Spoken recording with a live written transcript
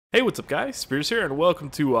Hey, what's up guys? Spears here, and welcome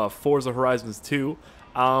to Forza Horizon 2.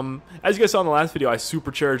 As you guys saw in the last video, I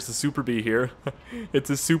supercharged the Super Bee here. It's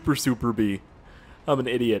a Super Bee. I'm an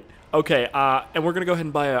idiot. Okay, and we're gonna go ahead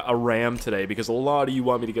and buy a Ram today because a lot of you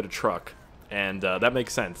want me to get a truck. And that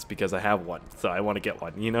makes sense because I have one, so I want to get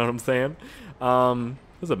one, you know what I'm saying?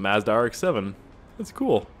 This is a Mazda RX-7. That's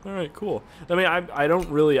cool. Alright, cool. I mean, I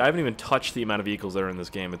haven't even touched the amount of vehicles that are in this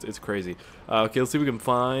game. It's crazy. Okay, let's see if we can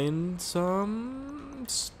find some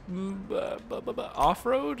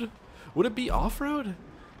off-road? Would it be off-road?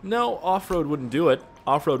 No, off-road wouldn't do it.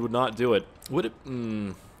 Off-road would not do it. Would it?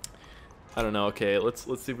 I don't know. Okay, let's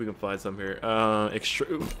see if we can find some here.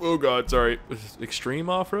 Extreme. Oh god, sorry. Extreme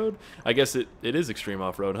off-road? I guess it is extreme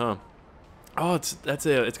off-road, huh? Oh, it's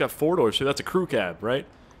got 4 doors, so that's a crew cab, right?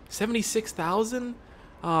 76,000?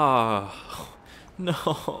 Ah,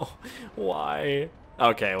 no. Why?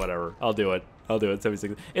 Okay, whatever. I'll do it.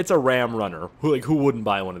 76. It's a Ram Runner. Who wouldn't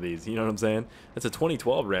buy one of these? You know what I'm saying? That's a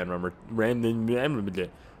 2012 Ram Runner.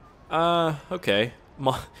 Okay.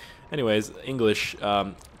 Anyways, English.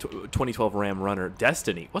 2012 Ram Runner.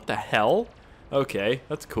 Destiny. What the hell? Okay,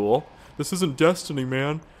 that's cool. This isn't Destiny,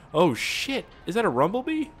 man. Oh shit! Is that a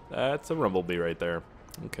Rumblebee? That's a Rumblebee right there.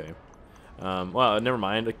 Okay. Well, never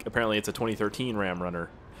mind. Apparently, it's a 2013 Ram Runner.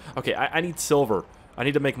 Okay, I need silver. I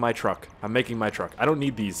need to make my truck. I'm making my truck. I don't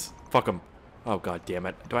need these. Fuck them. Oh, god damn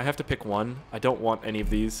it. Do I have to pick one? I don't want any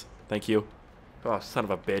of these. Thank you. Oh, son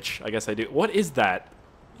of a bitch. I guess I do. What is that?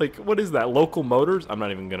 Like, what is that? Local Motors? I'm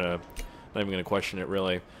not even gonna question it,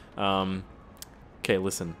 really. Okay,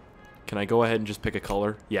 listen. Can I go ahead and just pick a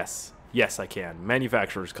color? Yes. Yes, I can.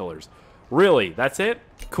 Manufacturer's colors. Really? That's it?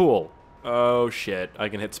 Cool. Oh, shit. I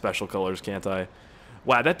can hit special colors, can't I?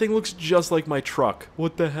 Wow, that thing looks just like my truck.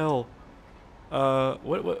 What the hell?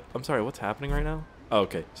 What? I'm sorry, what's happening right now? Oh,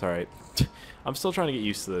 okay, sorry. I'm still trying to get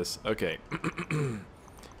used to this. Okay.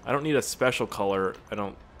 I don't need a special color. I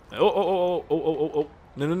don't... Oh.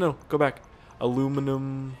 No. Go back.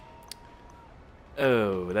 Aluminum.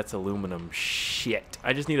 Oh, that's aluminum. Shit.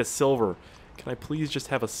 I just need a silver. Can I please just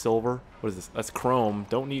have a silver? What is this? That's chrome.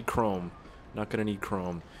 Don't need chrome. Not gonna need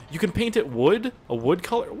chrome. You can paint it wood? A wood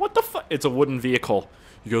color? What the fuck? It's a wooden vehicle.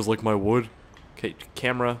 You guys like my wood? Okay,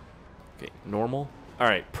 camera. Okay, normal.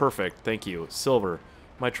 Alright, perfect. Thank you. Silver.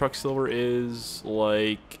 My truck silver is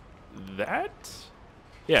like that?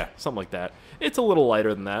 Yeah, something like that. It's a little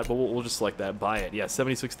lighter than that, but we'll just select that. Buy it. Yeah,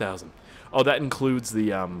 76,000. Oh, that includes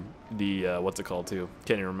the what's it called too?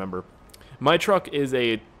 Can't even remember. My truck is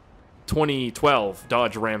a 2012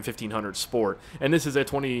 Dodge Ram 1500 Sport, and this is a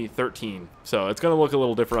 2013. So it's gonna look a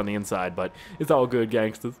little different on the inside, but it's all good,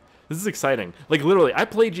 gangsters. This is exciting. Like, literally, I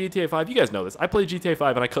play GTA 5. You guys know this. I play GTA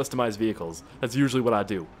 5 and I customize vehicles. That's usually what I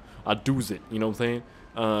do. I do's it. You know what I'm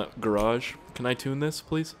saying? Garage. Can I tune this,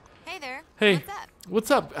 please? Hey there. Hey. What's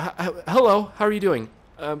up? Hello. How are you doing?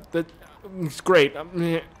 It's great.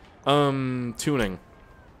 Tuning.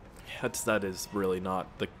 That is really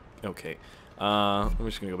not the... Okay. I'm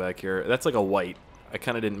just gonna go back here. That's like a white. I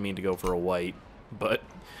kind of didn't mean to go for a white, but...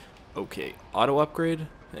 Okay. Auto upgrade?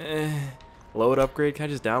 Load upgrade? Can I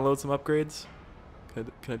just download some upgrades?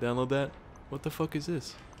 Can I download that? What the fuck is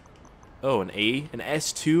this? Oh, an A? An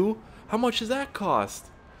S2? How much does that cost?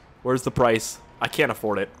 Where's the price? I can't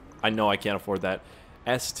afford it. I know I can't afford that.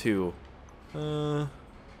 S2. How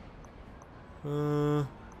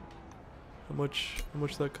much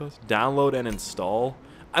does that cost? Download and install?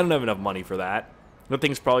 I don't have enough money for that. That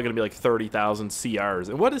thing's probably going to be like 30,000 CRs.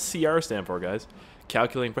 And what does CR stand for, guys?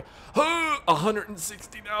 Calculating price.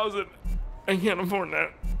 160,000. I can't afford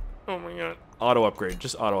that. Oh my god. Auto upgrade.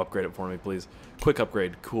 Just auto upgrade it for me, please. Quick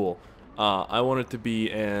upgrade. Cool. I want it to be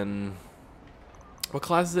in... What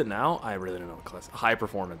class is it now? I really don't know what class. High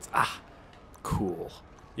performance. Ah. Cool.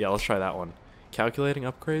 Yeah, let's try that one. Calculating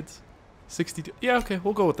upgrades? 62. Yeah, okay.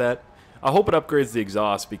 We'll go with that. I hope it upgrades the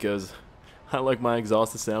exhaust because I like my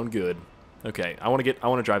exhaust to sound good. Okay. I want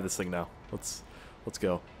to drive this thing now. Let's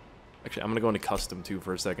go. Actually, I'm going to go into custom, too,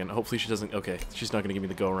 for a second. Hopefully she doesn't... Okay, she's not going to give me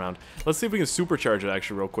the go-around. Let's see if we can supercharge it,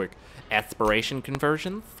 actually, real quick. Aspiration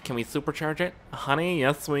conversions? Can we supercharge it? Honey,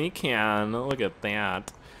 yes, we can. Look at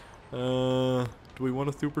that. Do we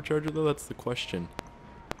want to supercharge it, though? That's the question.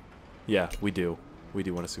 Yeah, we do. We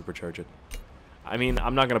do want to supercharge it. I mean,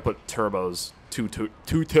 I'm not going to put turbos... Two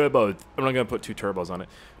turbos. I'm not going to put 2 turbos on it.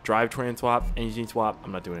 Drivetrain swap, engine swap.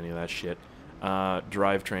 I'm not doing any of that shit.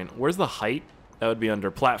 Drivetrain. Where's the height? That would be under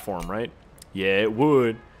platform, right? Yeah, it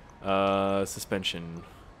would. Suspension.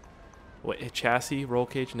 What? Chassis? Roll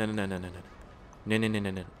cage? No.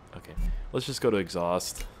 Okay. Let's just go to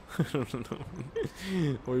exhaust.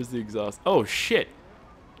 Where's the exhaust? Oh, shit.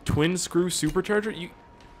 Twin screw supercharger?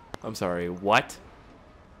 I'm sorry, what?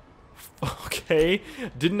 Okay.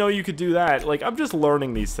 Didn't know you could do that. Like, I'm just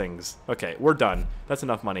learning these things. Okay, we're done. That's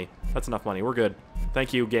enough money. That's enough money. We're good.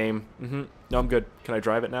 Thank you, game. No, I'm good. Can I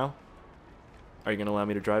drive it now? Are you going to allow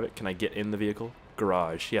me to drive it? Can I get in the vehicle?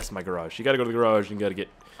 Garage. Yes, my garage. You got to go to the garage and you got to get...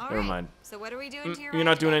 Never mind. So what are we doing to your You're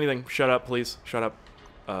not doing anything. Shut up, please. Shut up.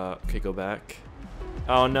 Okay, go back.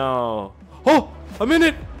 Oh, no. Oh, I'm in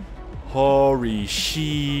it. Holy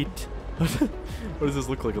shit. What does this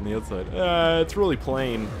look like on the outside? It's really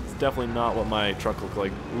plain. It's definitely not what my truck looked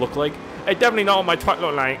like. It's definitely not what my truck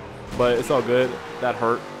looked like. But it's all good. That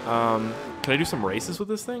hurt. Can I do some races with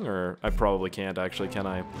this thing? Or I probably can't, actually. Can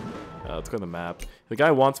I? Let's go to the map. The guy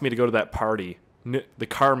wants me to go to that party. The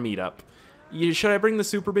car meetup. Should I bring the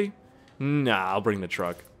Super Bee? Nah, I'll bring the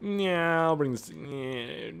truck. Yeah, I'll bring this.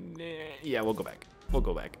 Yeah, we'll go back. We'll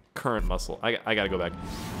go back. Current muscle. I gotta go back.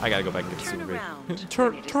 I gotta go back and get the Super Bee.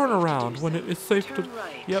 Turn around when it is safe to.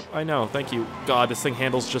 Right. Yep, I know. Thank you. God, this thing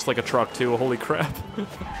handles just like a truck too. Holy crap.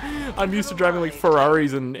 I'm used to driving like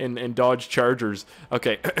Ferraris and Dodge Chargers.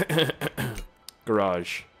 Okay.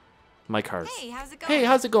 Garage. My cars. Hey, how's it going? Hey,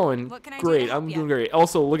 how's it going? What can I great. do to help I'm you? doing great.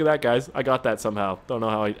 Also, look at that, guys. I got that somehow. Don't know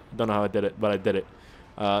how I did it, but I did it.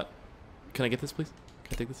 Can I get this, please?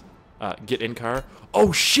 Can I take this? Get in car.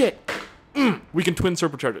 Oh shit! We can twin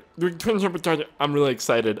supercharge it. We can twin supercharge it. I'm really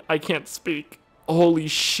excited. I can't speak. Holy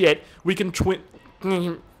shit! We can twin.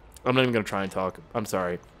 I'm not even gonna try and talk. I'm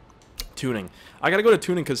sorry. Tuning. I gotta go to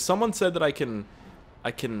tuning because someone said that I can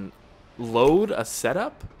load a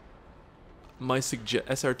setup. My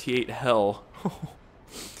SRT8 hell.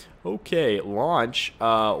 Okay, launch.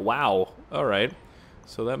 Wow. All right.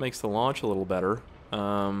 So that makes the launch a little better.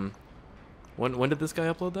 When did this guy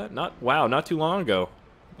upload that? Not too long ago.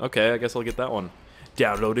 Okay, I guess I'll get that one.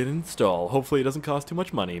 Download and install. Hopefully it doesn't cost too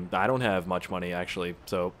much money. I don't have much money actually,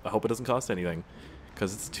 so I hope it doesn't cost anything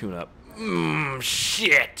because it's a tune-up.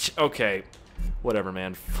 Shit. Okay. Whatever,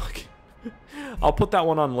 man. Fuck. I'll put that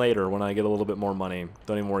one on later when I get a little bit more money.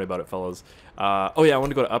 Don't even worry about it, fellas. Oh yeah, I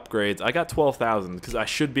want to go to upgrades. I got 12,000 because I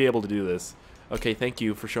should be able to do this. Okay, thank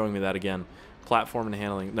you for showing me that again. Platform and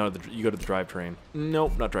handling. No, you go to the drivetrain.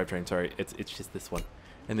 Nope, not drivetrain. Sorry, it's just this one.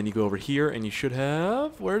 And then you go over here, and you should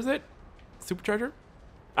have. Where is it? Supercharger.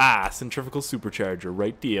 Ah, centrifugal supercharger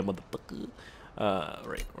right there, motherfucker.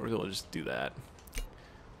 Right. We'll just do that.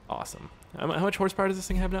 Awesome. How much horsepower does this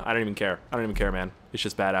thing have now? I don't even care. I don't even care, man. It's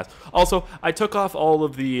just badass. Also, I took off all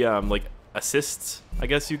of the like assists, I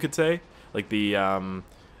guess you could say, like the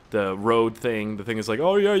road thing. The thing is like,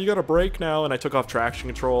 oh yeah, you got a brake now, and I took off traction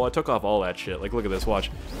control. I took off all that shit. Like, look at this. Watch.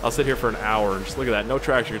 I'll sit here for an hour and just look at that. No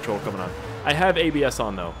traction control coming on. I have ABS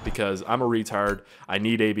on though because I'm a retard. I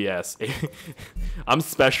need ABS. I'm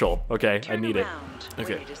special. Okay, I need it.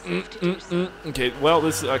 Okay. Okay. Well,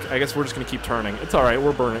 this. I guess we're just gonna keep turning. It's all right.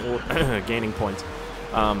 We're burning. We're gaining points.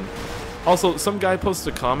 Also, some guy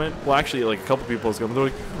posted a comment. Well, actually, like a couple people posted a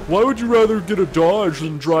comment. They're like, "Why would you rather get a Dodge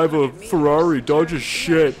than drive a Ferrari? Dodge is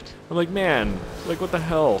shit." I'm like, man, like what the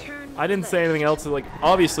hell? I didn't say anything else. Like,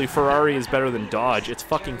 obviously, Ferrari is better than Dodge. It's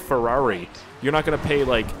fucking Ferrari. You're not gonna pay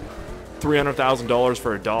like $300,000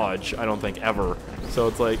 for a Dodge. I don't think ever. So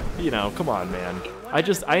it's like, you know, come on, man.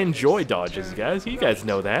 I enjoy Dodges, guys. You guys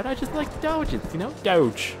know that. I just like Dodges, you know?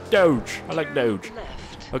 Dodge. I like Dodge.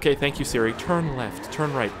 Okay, thank you, Siri. Turn left.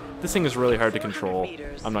 Turn right. This thing is really hard to control.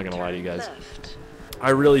 I'm not gonna lie to you guys.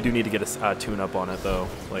 I really do need to get a tune-up on it, though.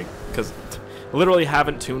 Like, because I literally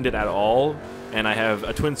haven't tuned it at all. And I have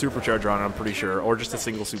a twin supercharger on it, I'm pretty sure. Or just a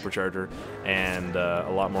single supercharger. And a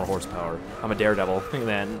lot more horsepower. I'm a daredevil. Look at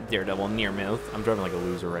that. Daredevil near miss. I'm driving like a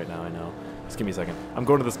loser right now, I know. Just give me a second. I'm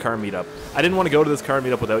going to this car meetup. I didn't want to go to this car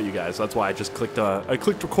meetup without you guys, so that's why I just clicked. I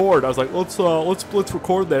clicked record. I was like, let's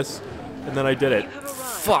record this, and then I did it.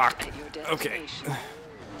 Fuck. Okay.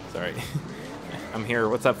 Sorry. I'm here.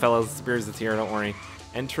 What's up, fellas? Spears is here. Don't worry.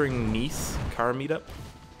 Entering Nice car meetup.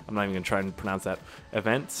 I'm not even gonna try and pronounce that.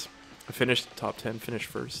 Events. I finished top 10. Finished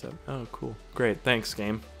first. Oh, cool. Great. Thanks,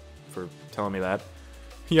 game, for telling me that.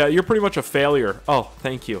 Yeah, you're pretty much a failure. Oh,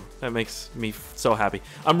 thank you. That makes me so happy.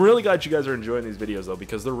 I'm really glad you guys are enjoying these videos, though,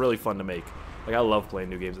 because they're really fun to make. Like, I love playing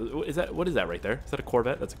new games. What is that right there? Is that a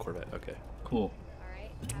Corvette? That's a Corvette. Okay, cool. All right,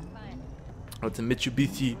 have fun. Oh, it's a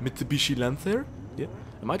Mitsubishi Lancer? Yeah.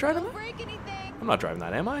 Am I driving that? Don't break anything. I'm not driving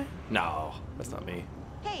that, am I? No, that's not me.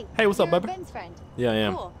 Hey, what's up, you're baby? Ben's friend. Yeah, I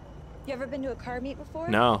am. Cool. You ever been to a car meet before?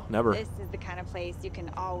 No, never. This is the kind of place you can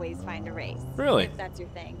always find a race. Really? If that's your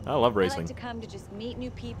thing. I love I racing. like to come to just meet new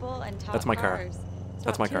people and talk That's my car. cars.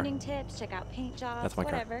 That's my car. Tuning tips, check out paint jobs, That's my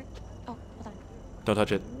car. whatever. Oh, hold on. Don't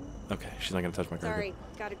touch it. Okay, she's not gonna touch my car. Sorry,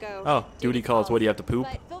 gotta go. Oh, duty calls. What, do you have to poop?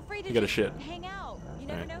 But feel free to You gotta just shit. hang out. You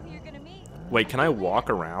never Alright. know who you're gonna meet. Wait, can I walk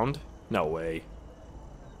around? No way.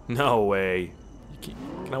 No way.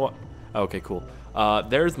 Can I walk? Oh, okay, cool.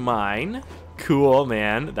 There's mine. Cool,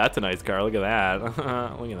 man. That's a nice car. Look at that.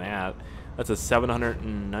 Look at that. That's a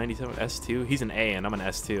 797 S2. He's an A and I'm an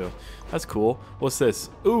S2. That's cool. What's this?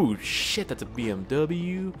 Ooh, shit. That's a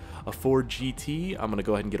BMW, a Ford GT. I'm gonna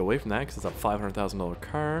go ahead and get away from that because it's a $500,000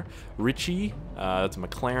 car. Richie. That's a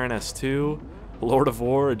McLaren S2. Lord of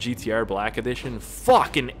War, a GTR Black Edition.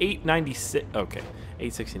 Fucking 896. Okay,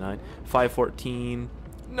 869. 514.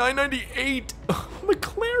 998.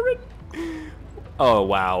 McLaren. Oh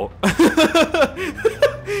wow. A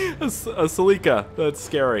Celica. That's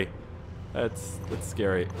scary. That's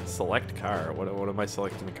scary. Select car. What am I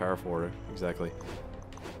selecting the car for exactly?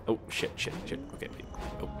 Oh shit. Okay.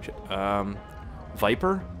 Oh shit.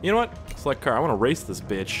 Viper. You know what? Select car. I want to race this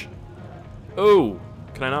bitch. Oh,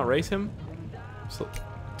 can I not race him? So,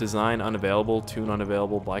 design unavailable. Tune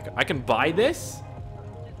unavailable. Black. I can buy this.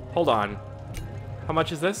 Hold on. How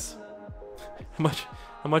much is this?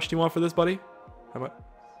 How much do you want for this, buddy? How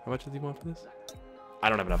much do you want for this? I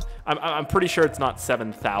don't have enough. I'm pretty sure it's not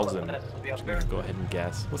 7,000. Go ahead and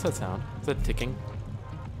guess. What's that sound? Is that ticking?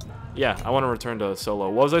 Yeah, I want to return to solo.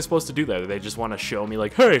 What was I supposed to do there? They just want to show me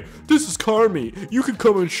like, hey, this is Car Me. You can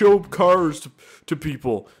come and show cars to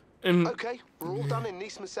people. And okay, we're all done in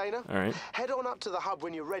Nice Messina. All right. Head on up to the hub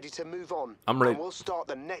when you're ready to move on. I'm ready. And we'll start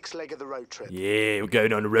the next leg of the road trip. Yeah, we're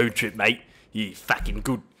going on a road trip, mate. You fucking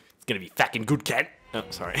good. It's gonna be fucking good, cat. Oh,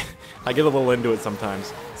 sorry. I get a little into it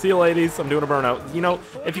sometimes. See you, ladies. I'm doing a burnout. You know,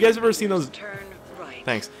 if you guys ever seen those...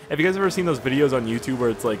 Thanks. Have you guys ever seen those videos on YouTube where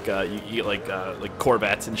it's like, you get like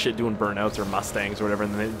Corvettes and shit doing burnouts or Mustangs or whatever,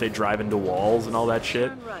 and then they drive into walls and all that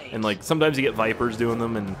shit? And like, sometimes you get Vipers doing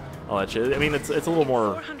them and all that shit. I mean, it's a little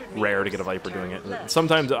more rare to get a Viper doing it.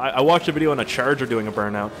 Sometimes I watched a video on a Charger doing a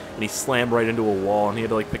burnout, and he slammed right into a wall, and he had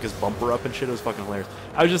to like pick his bumper up and shit. It was fucking hilarious.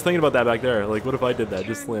 I was just thinking about that back there. Like, what if I did that?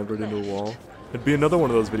 Just slammed right into a wall. It'd be another one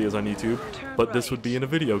of those videos on YouTube, but this would be in a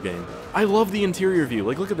video game. I love the interior view.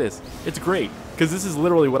 Like, look at this. It's great, because this is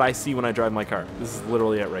literally what I see when I drive my car. This is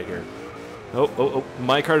literally it right here. Oh.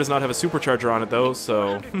 My car does not have a supercharger on it, though,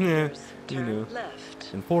 so, yeah, you know.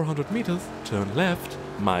 In 400 meters, turn left.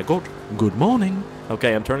 My God, good morning.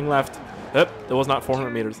 Okay, I'm turning left. That was not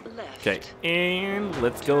 400 meters. Okay, and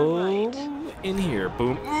let's go in here.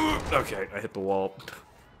 Boom. Okay, I hit the wall.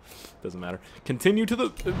 Doesn't matter. Continue to the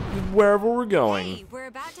wherever we're going. Hey, we're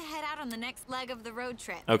about to head out on the next leg of the road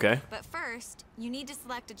trip. Okay. But first, you need to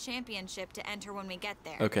select a championship to enter when we get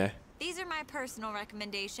there. Okay. These are my personal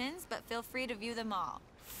recommendations, but feel free to view them all.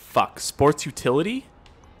 Fuck. Sports utility?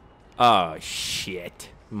 Oh, shit.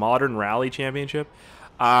 Modern Rally Championship?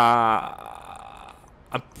 I'm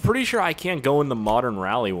pretty sure I can't go in the Modern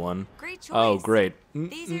Rally one. Great choice. Oh, great.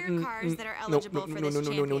 These are your cars that are eligible for this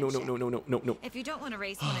championship. No. If you don't want to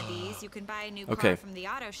race one of these, you can buy a new Okay. car from the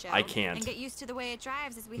auto show. I can't. And get used to the way it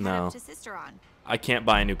drives as we head No. up to Sisteron. I can't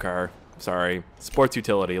buy a new car. Sorry. Sports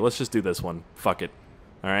utility. Let's just do this one. Fuck it.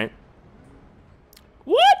 All right.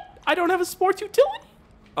 What? I don't have a sports utility?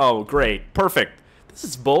 Oh, great. Perfect. This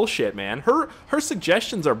is bullshit, man. Her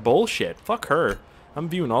suggestions are bullshit. Fuck her. I'm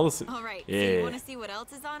viewing all this. All right. Yeah. So you want to see what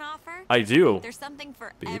else is on offer? I do. There's something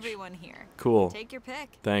for Beach. everyone here. Cool. Take your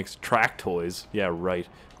pick. Thanks. Track toys. Yeah, right.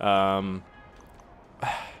 I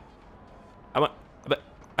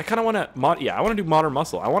kind of want to I want to do modern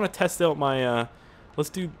muscle. I want to test out my let's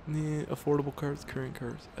do affordable cars, current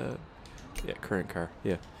cars. Yeah, current car.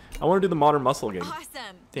 Yeah. I want to do the modern muscle game.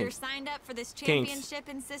 Awesome. Thanks. You're signed up for this championship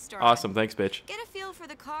in Sisteron. Awesome. Thanks, bitch. Get a feel for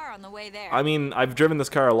the car on the way there. I mean, I've driven this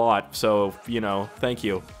car a lot, so, you know, thank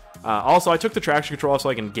you. Also, I took the traction control off so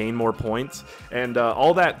I can gain more points. And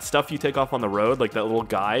all that stuff you take off on the road, like that little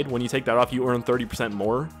guide, when you take that off, you earn 30%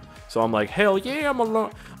 more. So I'm like, hell yeah, I'm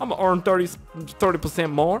gonna earn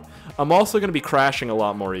 30% more. I'm also gonna be crashing a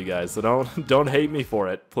lot more, you guys. So don't hate me for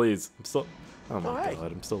it, please. Oh my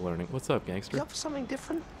God, I'm still learning. What's up, gangster? You up for something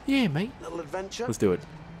different? Yeah, mate. Little adventure? Let's do it.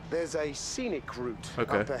 There's a scenic route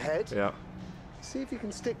Okay. up ahead. Yeah. See if you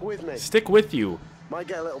can stick with me. Stick with you. Might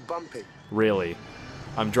get a little bumpy. Really?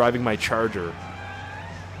 I'm driving my Charger.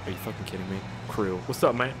 Are you fucking kidding me? Crew. What's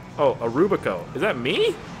up, man? Oh, a Rubico. Is that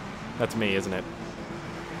me? That's me, isn't it?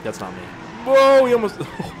 That's not me. Whoa, he almost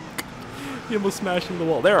smashed into the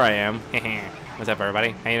wall. There I am. What's up,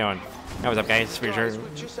 everybody? How you doing? Hey, what's up, guys? Guys,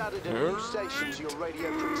 we've just added a new station to your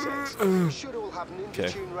radio presets. You should all have an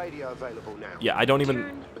in-tune radio available now. Yeah, I don't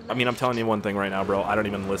even... I mean, I'm telling you one thing right now, bro. I don't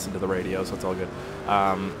even listen to the radio, so it's all good.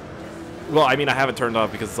 Well, I mean, I have it turned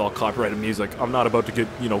off because it's all copyrighted music. I'm not about to get,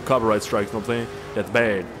 you know, copyright strikes, you know what I'm saying? That's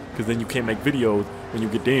bad. Because then you can't make videos when you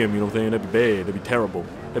get them, you know what I'm saying? That'd be bad. That'd be terrible.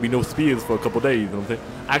 There'd be no speeds for a couple days, you know what I'm saying?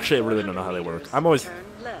 Actually, I really don't know how they work. I'm always...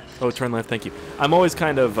 Oh, turn left, thank you. I'm always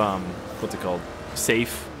kind of, what's it called?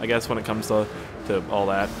 Safe, I guess, when it comes to all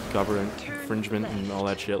that, government infringement and all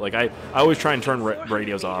that shit. Like, I always try and turn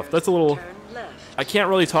radios off. That's a little... I can't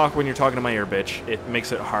really talk when you're talking to my ear, bitch. It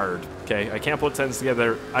makes it hard, okay? I can't put sentences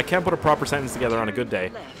together. I can't put a proper sentence together on a good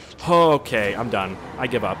day. Okay, I'm done. I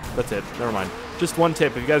give up. That's it. Never mind. Just one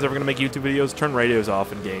tip. If you guys are ever going to make YouTube videos, turn radios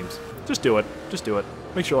off in games. Just do it. Just do it.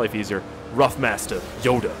 Makes your life easier. Rough Master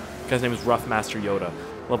Yoda. The guy's name is Rough Master Yoda.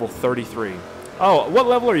 Level 33. Oh, what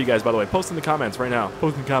level are you guys, by the way? Post in the comments right now.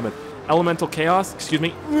 Post in the comments. Elemental Chaos? Excuse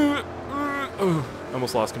me. I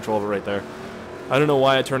almost lost control of it right there. I don't know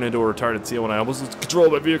why I turned into a retarded seal when I almost lost control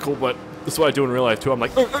of my vehicle, but that's what I do in real life, too. I'm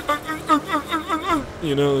like...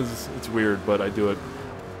 You know, it's weird, but I do it.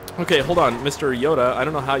 Okay, hold on. Mr. Yoda, I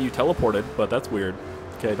don't know how you teleported, but that's weird.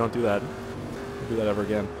 Okay, don't do that. Don't do that ever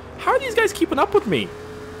again. How are these guys keeping up with me?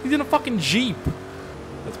 He's in a fucking Jeep.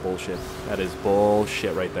 That's bullshit. That is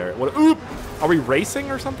bullshit right there. What? Oop! Are we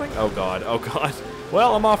racing or something? Oh, God. Oh, God.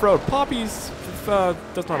 Well, I'm off-road. Poppies.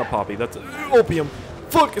 That's not a poppy. That's opium.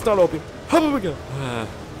 Fuck, it's not opium.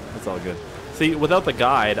 That's all good. See, without the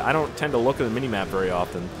guide, I don't tend to look at the minimap very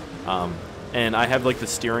often. And I have, like, the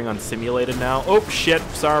steering on simulated now. Oh, shit.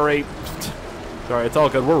 Sorry. Sorry, it's all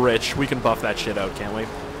good. We're rich. We can buff that shit out, can't we?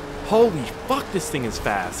 Holy fuck, this thing is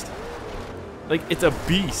fast. Like, it's a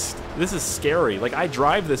beast. This is scary. Like, I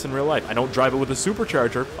drive this in real life. I don't drive it with a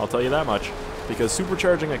supercharger. I'll tell you that much. Because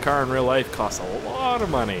supercharging a car in real life costs a lot of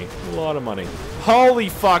money. A lot of money. Holy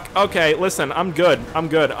fuck. Okay, listen. I'm good. I'm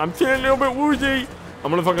good. I'm feeling a little bit woozy.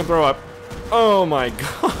 I'm gonna fucking throw up. Oh my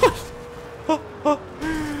god.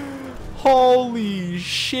 Holy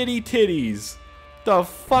shitty titties. The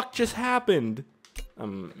fuck just happened?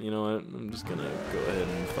 You know what? I'm just gonna go ahead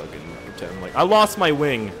and fucking pretend like I lost my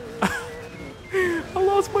wing. I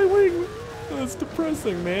lost my wing. That's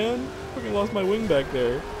depressing, man. Fucking lost my wing back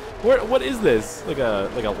there. What is this? Like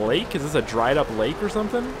a lake? Is this a dried up lake or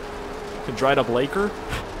something? A dried up laker?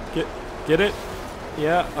 Get it?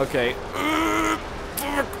 Yeah. Okay.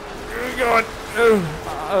 Fuck. Oh God.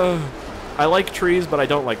 I like trees, but I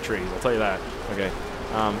don't like trees. I'll tell you that. Okay.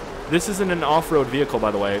 This isn't an off-road vehicle,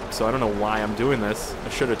 by the way, so I don't know why I'm doing this. I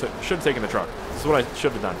should have taken the truck. This is what I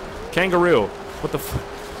should have done. Kangaroo. What the fuck?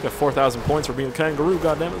 Got 4,000 points for being a kangaroo.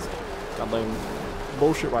 Goddamn it. Goddamn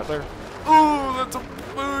bullshit right there. Oh, that's a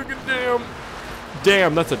fucking damn.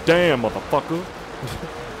 Damn, that's a damn, motherfucker.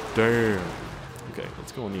 Damn. Okay,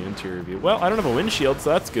 let's go in the interior view. Well, I don't have a windshield, so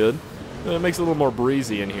that's good. It makes it a little more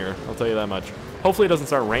breezy in here. I'll tell you that much. Hopefully it doesn't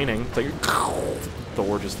start raining. It's like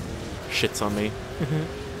Thor just shits on me.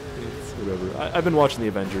 It's whatever. I've been watching the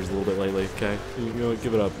Avengers a little bit lately. Okay, you know,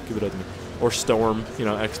 give it up to me. Or Storm, you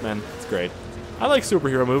know, X-Men. It's great. I like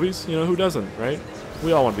superhero movies. You know, who doesn't, right?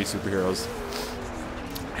 We all want to be superheroes.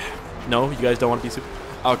 No, you guys don't want to be super.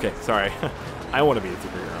 Okay, sorry. I want to be a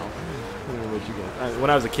superhero. When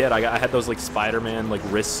I was a kid, I had those like Spider-Man like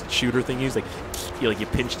wrist shooter thingies. Like you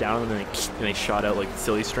pinch down and they shot out like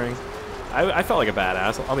silly string. I felt like a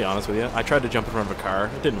badass. I'll be honest with you. I tried to jump in front of a car.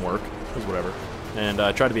 It didn't work. It was whatever. And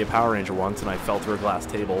I tried to be a Power Ranger once, and I fell through a glass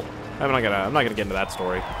table. I'm not gonna get into that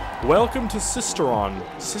story. Welcome to Sisteron.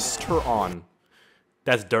 Sisteron.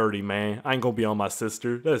 That's dirty, man. I ain't gonna be on my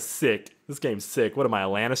sister. That's sick. This game's sick. What am I, a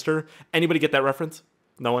Lannister? Anybody get that reference?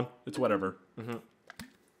 No one? It's whatever.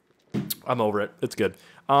 I'm over it. It's good.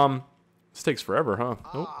 This takes forever, huh?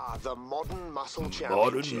 Ah, the Modern Muscle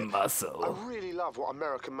Championship. Modern Muscle. I really love what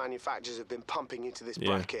American manufacturers have been pumping into this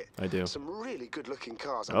bracket. I do. Some really good-looking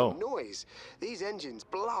cars. And the noise. These engines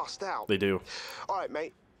blast out. They do. All right,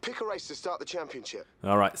 mate. Pick a race to start the championship.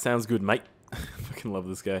 All right. Sounds good, mate. I fucking love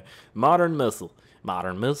this guy. Modern Muscle.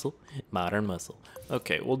 Modern Muscle. Modern Muscle.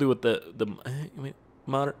 Okay, we'll do it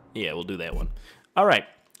modern. Yeah, we'll do that one. All right.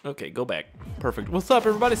 Okay, go back. Perfect. What's up,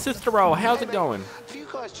 everybody? Sister-O, how's it going? Have you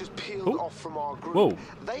guys just peeled off from our group? Whoa.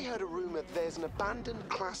 They heard a rumor there's an abandoned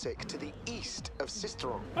classic to the east of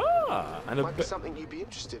Sisteron. Ah, Might be something you'd be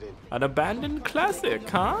interested in. An abandoned classic,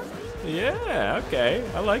 huh? Yeah, okay.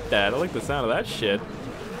 I like that. I like the sound of that shit.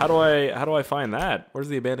 How do I find that? Where's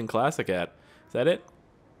the abandoned classic at? Is that it?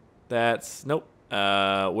 That's nope.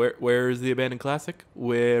 Where is the abandoned classic?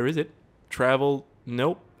 Where is it? Travel.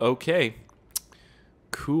 Nope. Okay.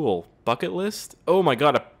 Cool. Bucket list? Oh my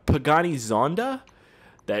god, a Pagani Zonda?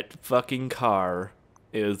 That fucking car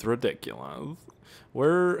is ridiculous.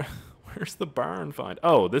 Where's the barn find?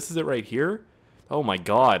 Oh, this is it right here? Oh my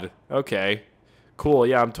god. Okay. Cool.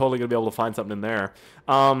 Yeah, I'm totally gonna be able to find something in there.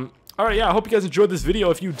 Alright, yeah, I hope you guys enjoyed this video.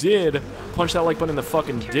 If you did, punch that like button in the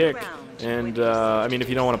fucking dick. And, I mean, if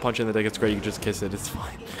you don't want to punch in the dick, it's great. You can just kiss it. It's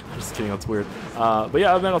fine. I'm just kidding. That's weird. But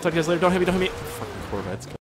yeah, other than that, I'll talk to you guys later. Don't hit me. Fucking Corvettes.